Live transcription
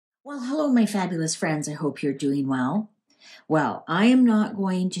Well, hello, my fabulous friends. I hope you're doing well. Well, I am not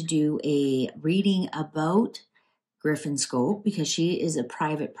going to do a reading about Griffin Scope because she is a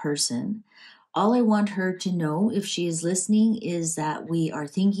private person. All I want her to know, if she is listening, is that we are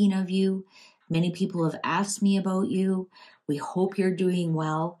thinking of you. Many people have asked me about you. We hope you're doing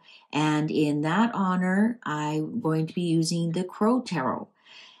well. And in that honor, I'm going to be using the Crow Tarot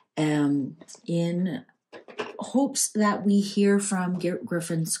in hopes that we hear from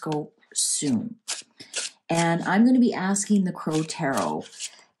Griffin Scope soon. And I'm going to be asking the Crow Tarot,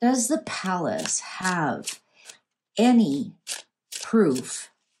 does the palace have any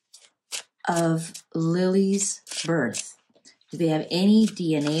proof of Lili's birth? Do they have any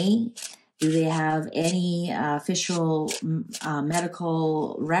DNA? Do they have any official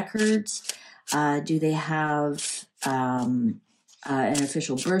medical records? Do they have an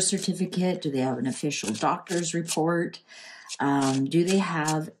official birth certificate? Do they have an official doctor's report? Do they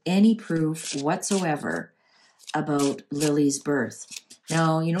have any proof whatsoever about Lili's birth?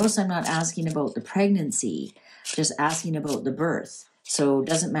 Now, you notice I'm not asking about the pregnancy, just asking about the birth. So it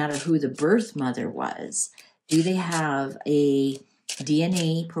doesn't matter who the birth mother was. Do they have a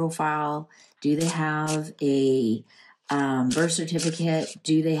DNA profile? Do they have a birth certificate?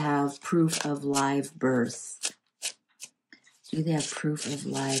 Do they have proof of live birth? Do they have proof of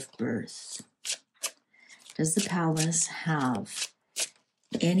live birth? Does the palace have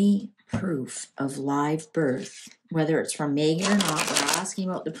any proof of live birth, whether it's from Megan or not? We're asking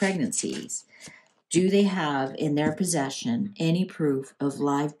about the pregnancies. Do they have in their possession any proof of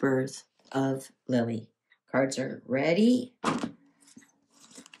live birth of Lili? Cards are ready.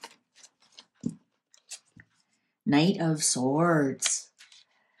 Knight of Swords.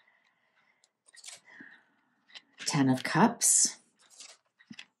 Ten of Cups.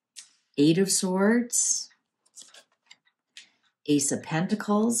 Eight of Swords. Ace of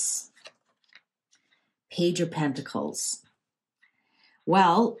Pentacles. Page of Pentacles.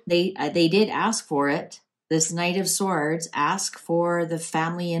 Well, they did ask for it. This Knight of Swords asked for the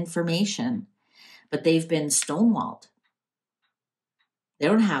family information, but they've been stonewalled. They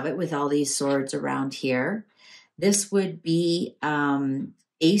don't have it with all these swords around here. This would be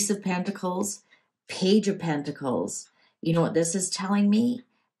Ace of Pentacles, Page of Pentacles. You know what this is telling me?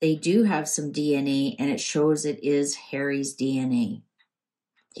 They do have some DNA, and it shows it is Harry's DNA.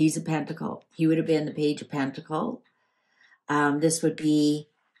 He's a pentacle. He would have been the Page of Pentacle. This would be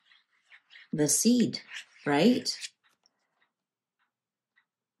the seed, right?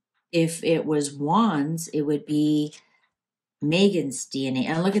 If it was Wands, it would be Megan's DNA.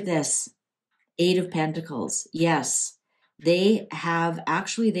 And look at this, Eight of Pentacles. Yes, they have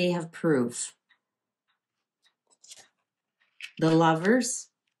proof. The Lovers,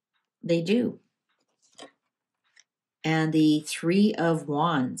 they do. And the Three of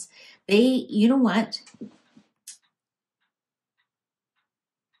Wands. You know what?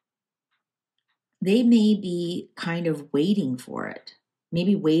 They may be kind of waiting for it.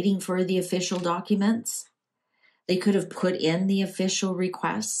 Maybe waiting for the official documents. They could have put in the official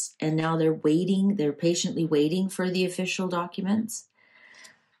requests, and now they're waiting. They're patiently waiting for the official documents.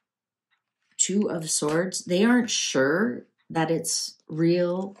 Two of Swords. They aren't sure that it's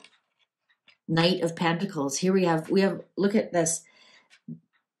real. Knight of Pentacles. Here we have, look at this.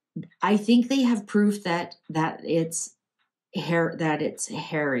 I think they have proof that it's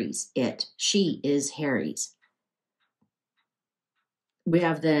Harry's. She is Harry's. We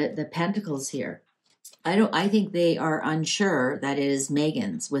have the Pentacles here. I think they are unsure that it is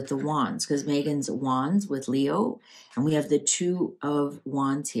Megan's with the Wands, because Megan's Wands with Leo, and we have the Two of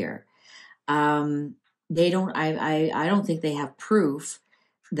Wands here. I don't think they have proof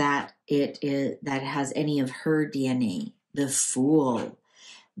that it has any of her DNA. The Fool.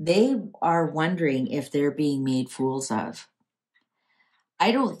 They are wondering if they're being made fools of.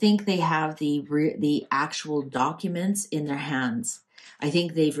 I don't think they have the actual documents in their hands. I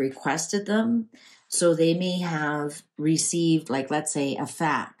think they've requested them, so they may have received, like, let's say, a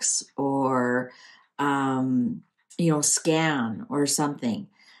fax or scan or something.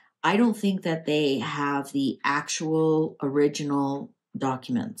 I don't think that they have the actual original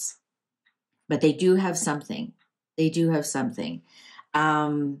documents, but they do have something. They do have something.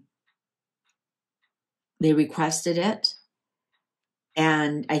 They requested it,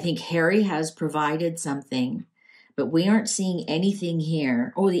 and I think Harry has provided something, but we aren't seeing anything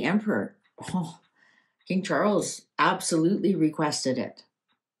here. Oh, the Emperor. Oh, King Charles absolutely requested it.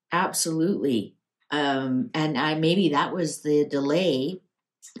 Absolutely. Maybe that was the delay.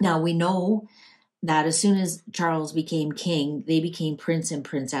 Now, we know that as soon as Charles became king, they became prince and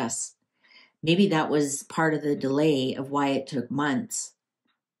princess. Maybe that was part of the delay of why it took months.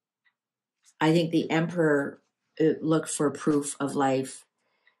 I think the Emperor looked for proof of life.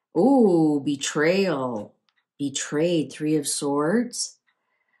 Oh, betrayal. Betrayed. 3 of Swords.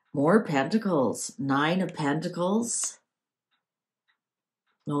 More Pentacles. 9 of Pentacles.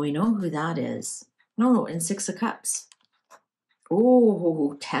 Well, we know who that is. No, and 6 of Cups.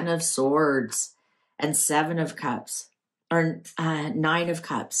 Oh, 10 of Swords. And 7 of Cups. Or 9 of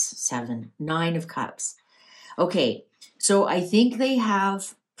Cups. 7. 9 of Cups. Okay, so I think they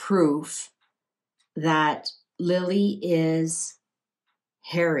have proof that Lily is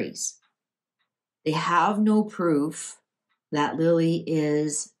Harry's. They have no proof that Lily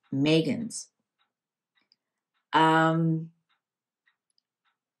is Meghan's. I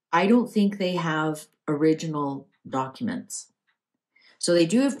don't think they have original documents. So they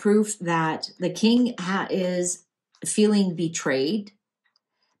do have proof that the king is feeling betrayed,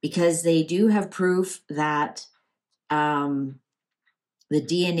 because they do have proof that the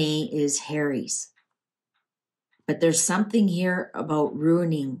DNA is Harry's. But there's something here about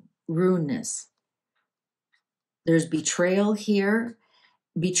ruinness. There's betrayal here.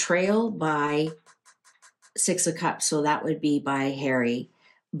 Betrayal by 6 of Cups. So that would be by Harry.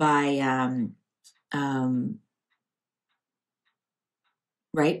 By,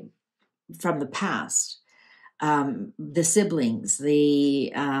 right, from the past. The siblings,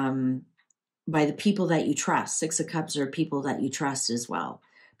 by the people that you trust. 6 of Cups are people that you trust as well.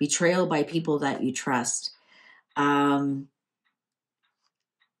 Betrayal by people that you trust. To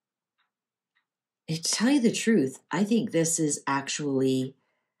tell you the truth, I think this is actually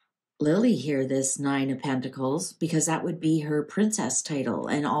Lily here, this 9 of Pentacles, because that would be her princess title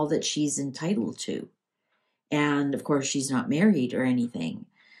and all that she's entitled to. And of course, she's not married or anything.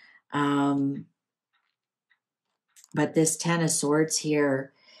 But this 10 of Swords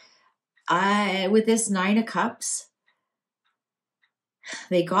here, with this 9 of Cups,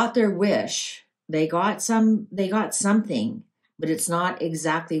 they got their wish. They got something, but it's not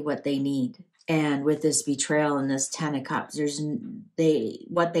exactly what they need. And with this betrayal and this 10 of Cups,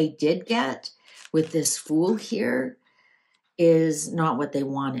 what they did get with this Fool here is not what they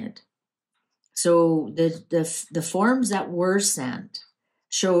wanted. So the forms that were sent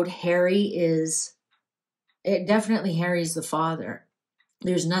showed Harry's the father.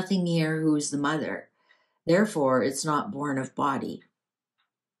 There's nothing here who's the mother. Therefore, it's not born of body,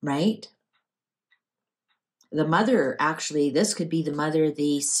 right? The mother, actually, this could be the mother,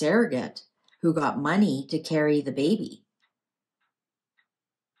 the surrogate, who got money to carry the baby.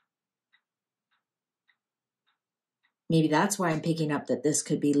 Maybe that's why I'm picking up that this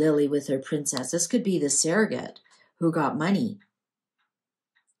could be Lily with her princess. This could be the surrogate who got money.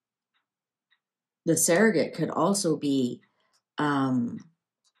 The surrogate could also be, well,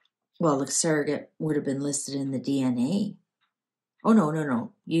 the surrogate would have been listed in the DNA. Oh,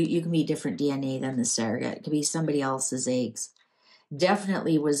 no. You can be different DNA than the surrogate. It could be somebody else's eggs.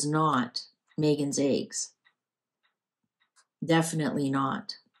 Definitely was not Meghan's eggs. Definitely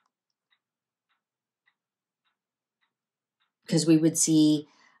not. Because we would see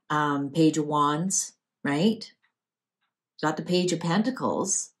Page of Wands, right? Got the Page of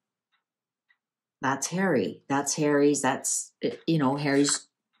Pentacles. That's Harry. That's Harry's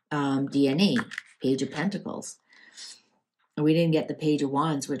DNA. Page of Pentacles. And we didn't get the Page of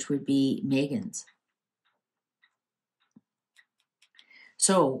Wands, which would be Meghan's.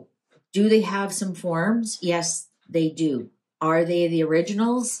 So, do they have some forms? Yes, they do. Are they the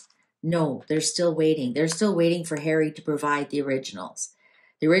originals? No, they're still waiting. They're still waiting for Harry to provide the originals.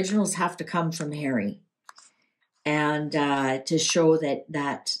 The originals have to come from Harry. And to show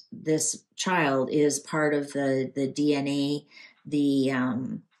that this child is part of the DNA,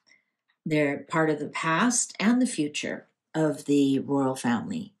 they're part of the past and the future of the royal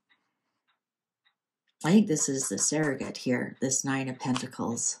family. I think this is the surrogate here, this 9 of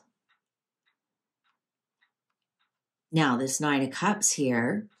Pentacles. Now, this 9 of Cups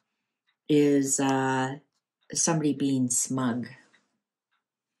here is somebody being smug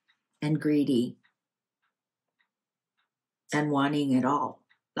and greedy and wanting it all.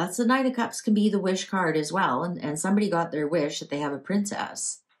 That's the 9 of Cups, can be the wish card as well. And somebody got their wish that they have a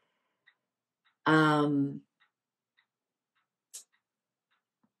princess.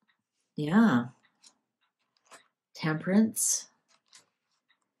 Yeah. Temperance.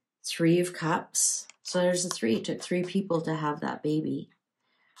 3 of Cups. So there's the 3. It took 3 people to have that baby.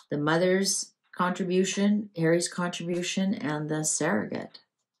 The mother's contribution, Harry's contribution, and the surrogate.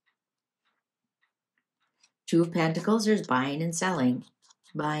 2 of Pentacles, there's buying and selling.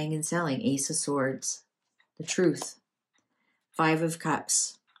 Buying and selling. Ace of Swords. The truth. 5 of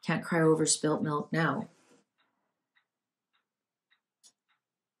Cups. Can't cry over spilt milk now.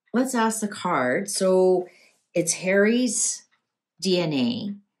 let's ask the card. So it's Harry's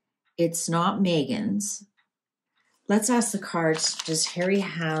DNA. It's not Meghan's. Let's ask the cards. Does Harry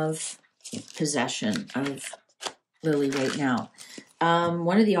have possession of Lily right now?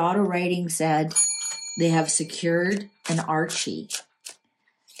 One of the auto writings said they have secured an Archie,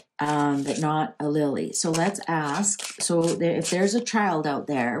 but not a Lily. So let's ask. So if there's a child out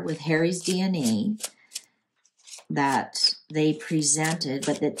there with Harry's DNA that they presented,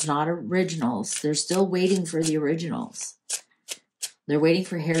 but that's not originals, they're still waiting for the originals. They're waiting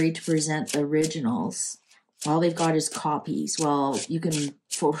for Harry to present the originals. All they've got is copies. Well, you can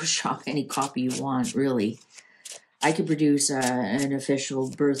Photoshop any copy you want, really. I could produce an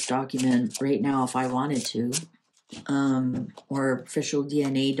official birth document right now if I wanted to, or official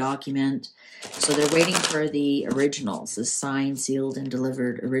DNA document. So they're waiting for the originals, the signed, sealed, and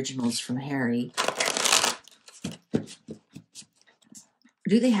delivered originals from Harry.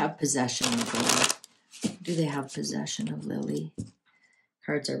 Do they have possession of Lily? Do they have possession of Lily?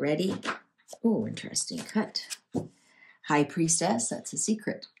 Cards are ready. Oh, interesting cut. High Priestess, that's a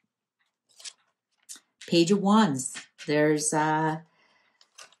secret. Page of Wands. There's, that's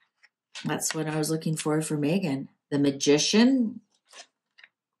what I was looking for Meghan. The Magician,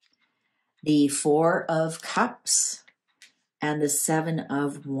 the Four of Cups, and the Seven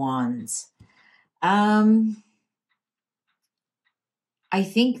of Wands. I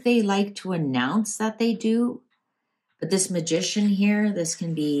think they like to announce that they do. But this Magician here, this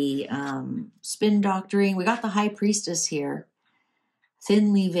can be spin doctoring. We got the High Priestess here,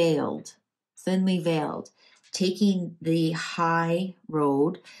 thinly veiled, taking the high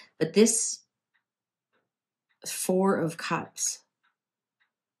road. But this Four of Cups,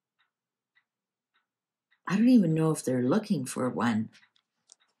 I don't even know if they're looking for one.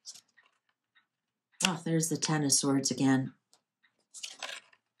 Oh, there's the Ten of Swords again.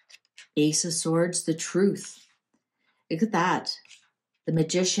 Ace of Swords, the Truth. Look at that. The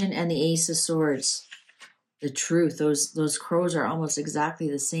Magician and the Ace of Swords. The Truth. Those crows are almost exactly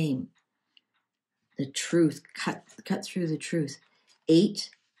the same. The Truth. Cut through the truth. Eight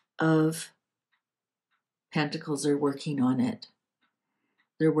of Pentacles are working on it.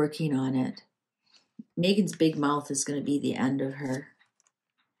 They're working on it. Meghan's big mouth is going to be the end of her.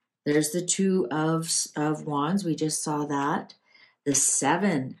 There's the Two of Wands. We just saw that. The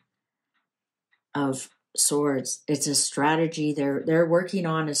Seven of Swords. It's a strategy. They're working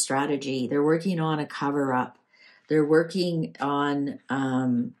on a strategy. They're working on a cover-up. They're working on,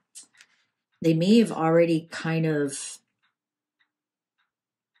 they may have already kind of,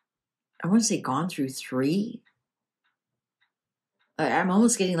 I want to say gone through three. I'm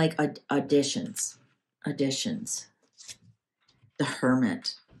almost getting like auditions. The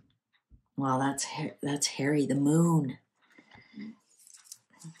Hermit. Wow, that's Harry, the Moon.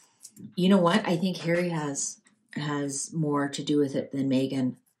 You know what? I think Harry has more to do with it than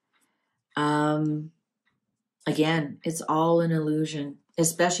Meghan. Again, it's all an illusion,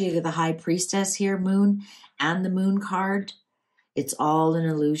 especially the High Priestess here, Moon, and the Moon card. It's all an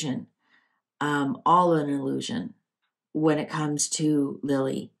illusion. All an illusion when it comes to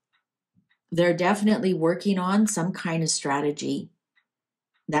Lily. They're definitely working on some kind of strategy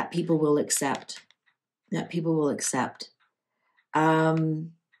that people will accept.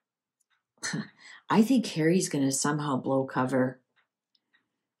 I think Harry's going to somehow blow cover.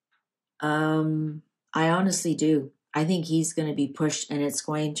 I honestly do. I think he's going to be pushed and it's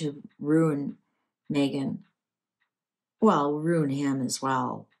going to ruin Meghan. Well, ruin him as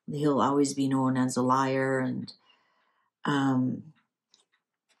well. He'll always be known as a liar and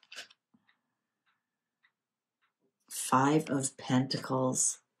Five of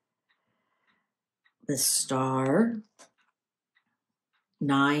Pentacles. The Star.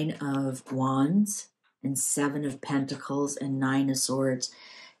 Nine of Wands and Seven of Pentacles and Nine of Swords.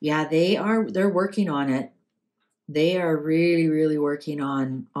 Yeah, they're working on it. They are really, really working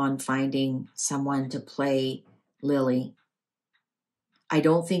on finding someone to play Lily. I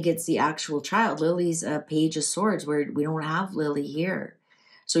don't think it's the actual child. Lily's a Page of Swords where we don't have Lily here.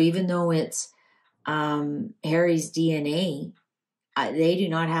 So even though it's Harry's DNA, they do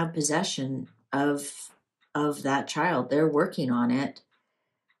not have possession of that child. They're working on it.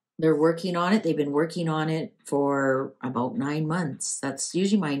 They've been working on it for about 9 months. That's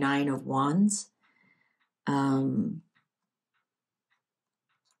usually my Nine of Wands. And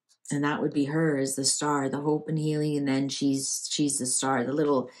that would be her as the star, the hope and healing. And then she's the star, the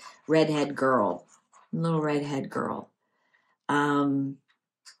little redhead girl. They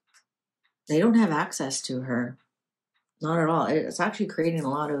don't have access to her. Not at all. It's actually creating a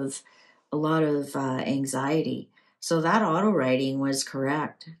lot of anxiety So that auto writing was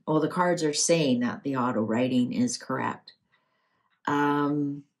correct. Well, the cards are saying that the auto writing is correct.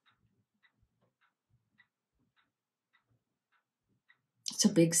 It's a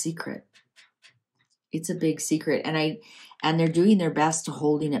big secret. It's a big secret. And they're doing their best to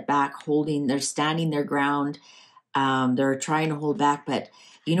holding it back, they're standing their ground. They're trying to hold back, but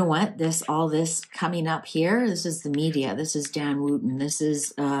you know what? All this coming up here, this is the media. This is Dan Wooten. This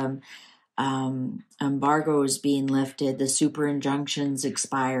is embargoes being lifted, the super injunctions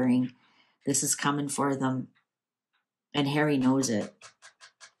expiring. This is coming for them. And Harry knows it.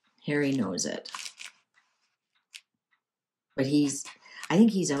 Harry knows it. But I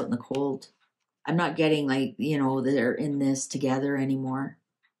think he's out in the cold. I'm not getting like, they're in this together anymore.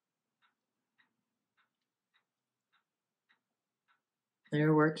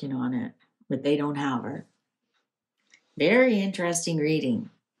 They're working on it, but they don't have her. Very interesting reading.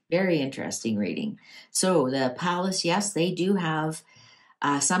 Very interesting reading. So the palace, yes, they do have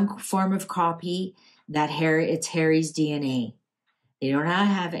some form of copy that it's Harry's DNA. They don't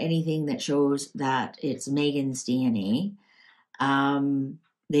have anything that shows that it's Meghan's DNA.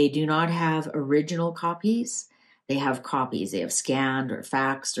 They do not have original copies. They have copies. They have scanned or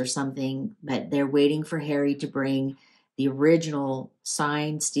faxed or something, but they're waiting for Harry to bring the original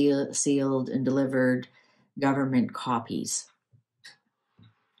signed, sealed, and delivered government copies.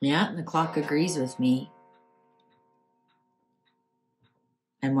 Yeah, the clock agrees with me.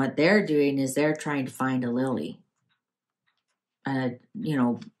 And what they're doing is they're trying to find a Lily,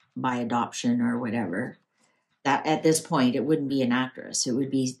 by adoption or whatever. That at this point, it wouldn't be an actress. It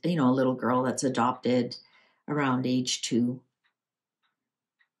would be, a little girl that's adopted around age 2.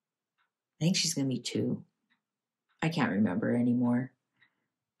 I think she's going to be 2. I can't remember anymore.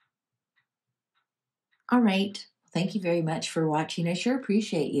 All right. Thank you very much for watching. I sure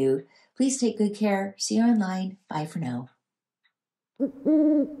appreciate you. Please take good care. See you online. Bye for now.